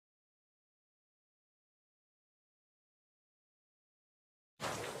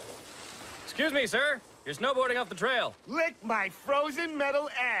Excuse me, sir. You're snowboarding off the trail. Lick my frozen metal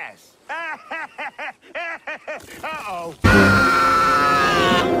ass. Uh-oh.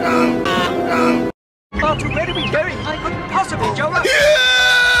 Far too ready to be carried. I couldn't possibly jump up.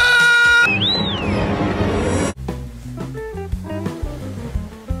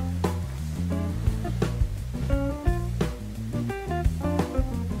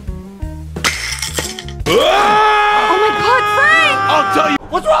 Oh my God, Frank! I'll tell you.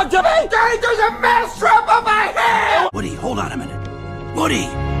 What's wrong, Jeffy? There's a mouse trap on my head! Woody, hold on a minute. Woody!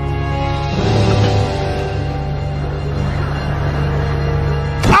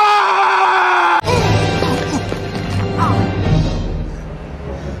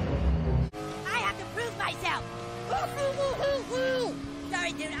 I have to prove myself.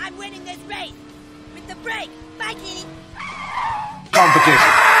 Sorry, dude, I'm winning this race. With the break. Bye, Kitty.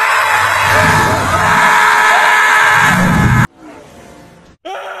 Competition.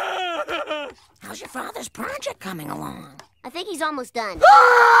 How's your father's project coming along? I think he's almost done.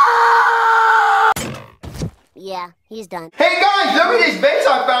 Yeah, he's done. Hey guys, look at this vase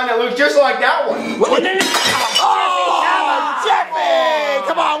I found that looks just like that one. Oh, Jeffy!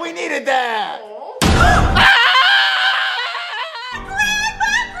 Come on, we needed that.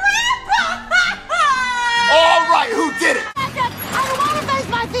 All right, who did it? I don't want to face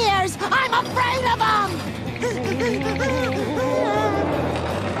my fears. I'm afraid of them.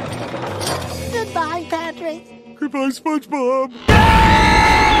 Goodbye, Patrick. Goodbye, SpongeBob.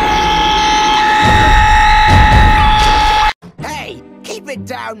 Hey, keep it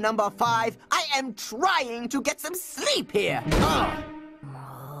down, number 5. I am trying to get some sleep here.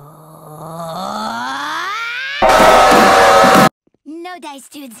 No dice,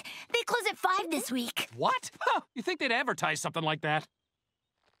 dudes. They close at 5 this week. What? Huh, you think they'd advertise something like that?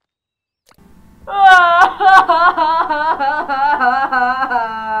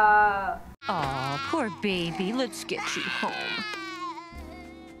 Aw, poor baby. Let's get you home.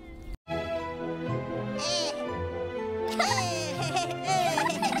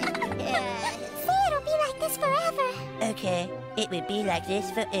 It'll be like this forever. Okay, it would be like this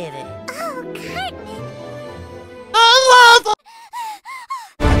forever. Oh, Cartman.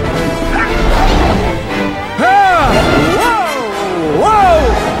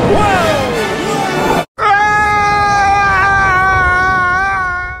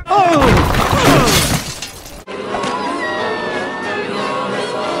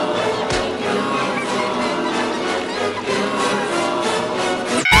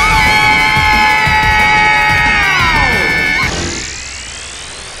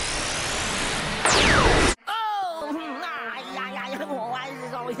 Why is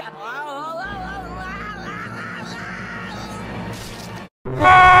this always happening?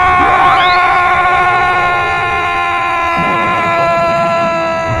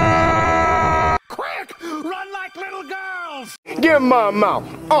 Quick, run like little girls. Give my mouth.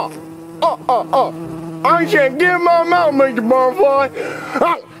 I can't give my mouth, Mr. Butterfly.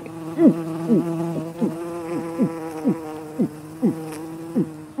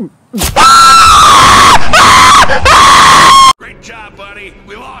 Great job, buddy.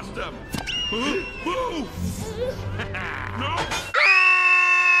 We lost him. Woo! No.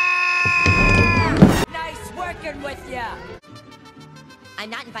 Nice working with ya. I'm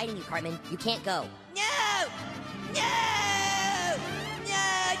not inviting you, Cartman. You can't go. No! No!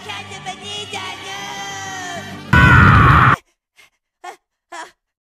 No! Captain Bonita, no!